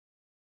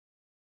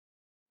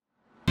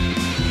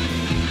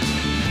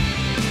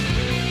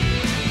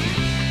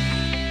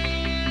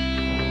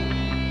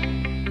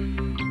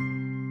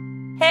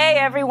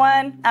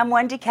everyone, I'm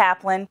Wendy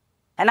Kaplan,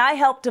 and I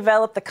help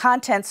develop the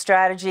content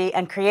strategy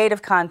and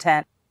creative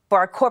content for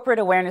our corporate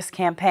awareness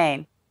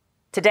campaign.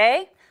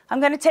 Today, I'm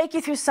going to take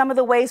you through some of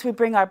the ways we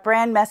bring our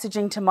brand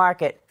messaging to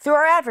market through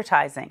our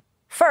advertising.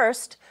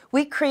 First,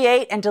 we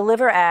create and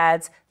deliver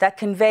ads that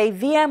convey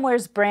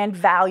VMware's brand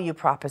value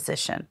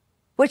proposition,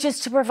 which is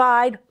to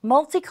provide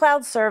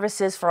multi-cloud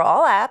services for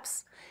all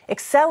apps,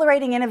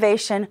 accelerating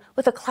innovation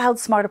with a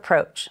cloud-smart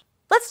approach.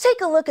 Let's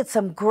take a look at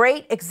some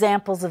great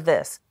examples of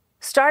this,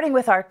 starting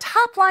with our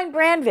top-line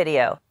brand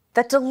video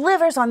that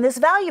delivers on this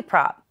value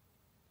prop.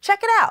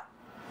 Check it out.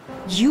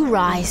 You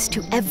rise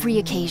to every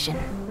occasion,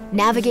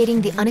 navigating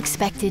the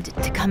unexpected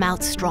to come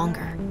out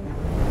stronger.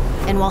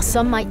 And while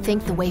some might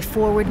think the way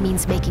forward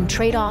means making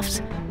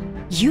trade-offs,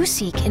 you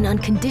seek an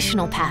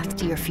unconditional path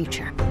to your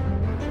future.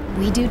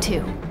 We do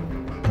too.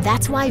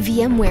 That's why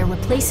VMware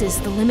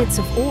replaces the limits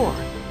of or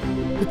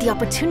with the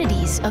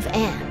opportunities of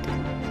and.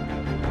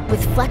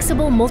 With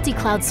flexible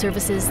multi-cloud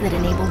services that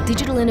enable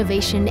digital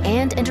innovation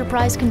and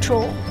enterprise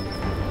control,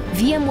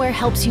 VMware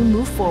helps you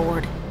move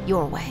forward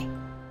your way.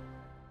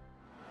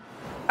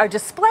 Our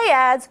display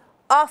ads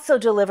also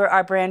deliver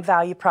our brand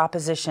value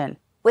proposition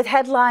with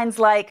headlines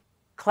like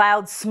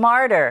 "Cloud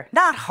smarter,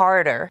 not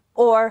harder,"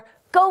 or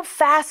 "Go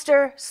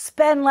faster,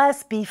 spend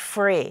less, be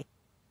free."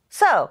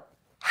 So,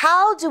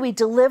 how do we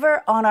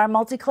deliver on our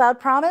multi-cloud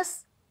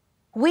promise?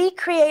 We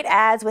create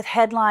ads with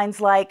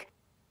headlines like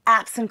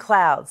 "Apps and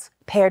clouds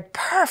paired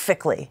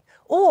perfectly,"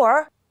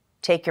 or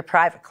 "Take your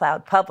private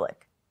cloud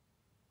public."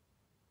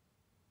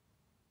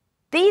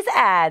 These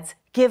ads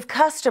give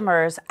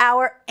customers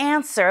our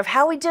answer of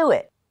how we do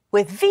it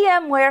with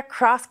VMware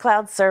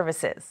cross-cloud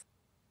services.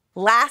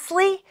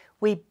 Lastly,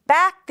 we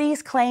back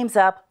these claims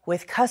up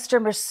with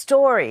customer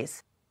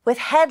stories with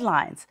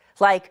headlines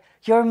like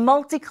 "Your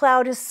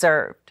multi-cloud is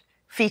served,"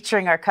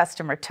 featuring our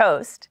customer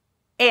Toast,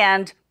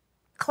 and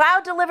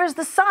 "Cloud delivers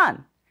the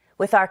sun,"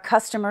 with our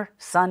customer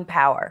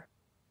SunPower.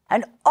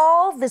 And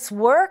all this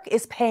work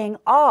is paying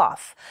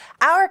off.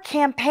 Our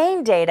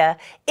campaign data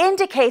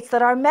indicates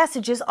that our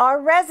messages are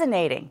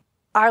resonating.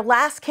 Our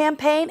last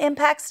campaign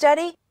impact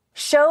study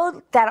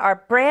showed that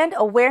our brand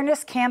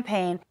awareness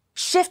campaign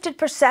shifted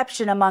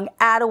perception among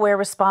ad-aware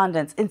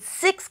respondents in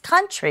 6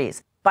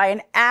 countries by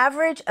an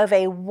average of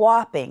a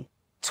whopping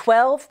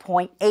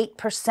 12.8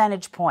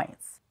 percentage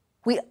points.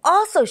 We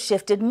also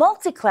shifted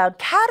multi-cloud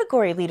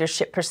category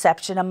leadership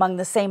perception among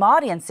the same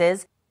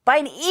audiences by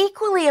an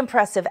equally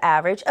impressive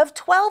average of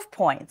 12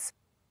 points,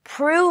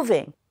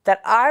 proving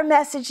that our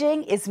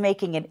messaging is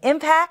making an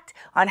impact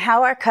on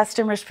how our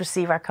customers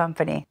perceive our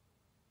company.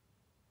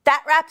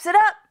 That wraps it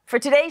up for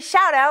today's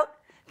shout out.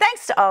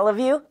 Thanks to all of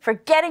you for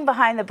getting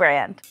behind the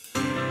brand.